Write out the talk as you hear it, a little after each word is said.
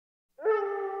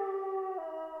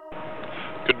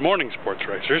Good morning, sports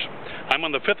racers. I'm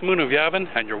on the fifth moon of Yavin,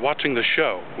 and you're watching The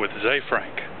Show with Zay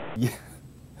Frank.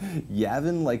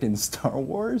 Yavin, like in Star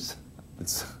Wars?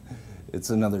 It's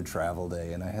another travel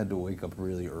day, and I had to wake up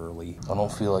really early. I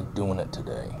don't feel like doing it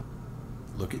today.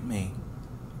 Look at me.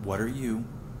 What are you?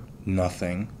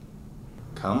 Nothing.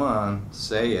 Come on,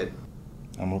 say it.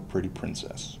 I'm a pretty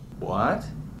princess. What?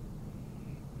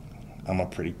 I'm a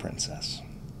pretty princess.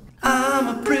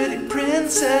 I'm a pretty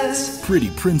princess. Pretty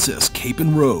Princess Cape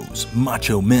and Rose,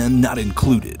 macho men not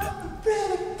included.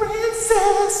 Pretty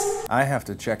princess. I have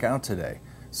to check out today.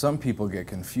 Some people get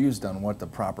confused on what the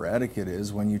proper etiquette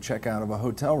is when you check out of a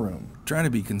hotel room. Try to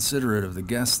be considerate of the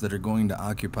guests that are going to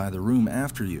occupy the room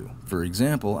after you. For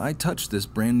example, I touched this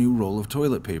brand new roll of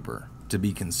toilet paper. To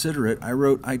be considerate, I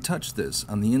wrote "I touched this"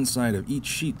 on the inside of each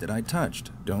sheet that I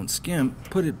touched. Don't skimp,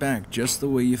 put it back just the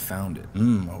way you found it.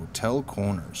 Hotel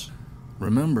corners.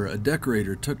 Remember, a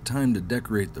decorator took time to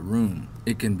decorate the room.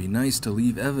 It can be nice to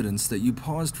leave evidence that you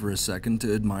paused for a second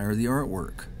to admire the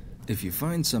artwork. If you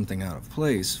find something out of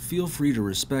place, feel free to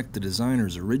respect the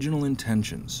designer's original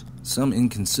intentions. Some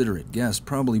inconsiderate guest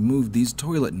probably moved these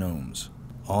toilet gnomes.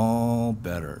 All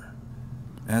better.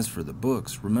 As for the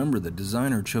books, remember the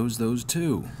designer chose those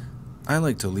too. I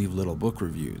like to leave little book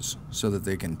reviews so that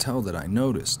they can tell that I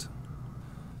noticed.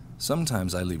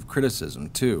 Sometimes I leave criticism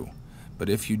too, but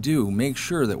if you do, make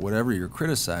sure that whatever you're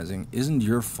criticizing isn't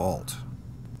your fault.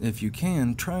 If you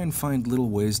can, try and find little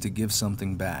ways to give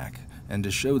something back and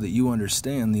to show that you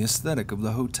understand the aesthetic of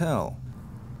the hotel.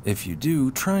 If you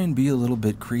do, try and be a little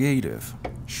bit creative.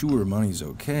 Sure, money's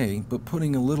okay, but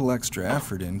putting a little extra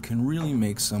effort in can really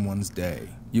make someone's day.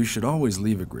 You should always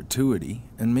leave a gratuity,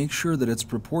 and make sure that it's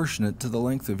proportionate to the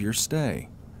length of your stay.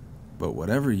 But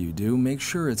whatever you do, make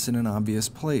sure it's in an obvious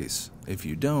place. If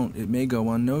you don't, it may go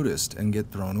unnoticed and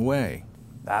get thrown away.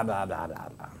 Blah, blah, blah, blah,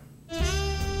 blah.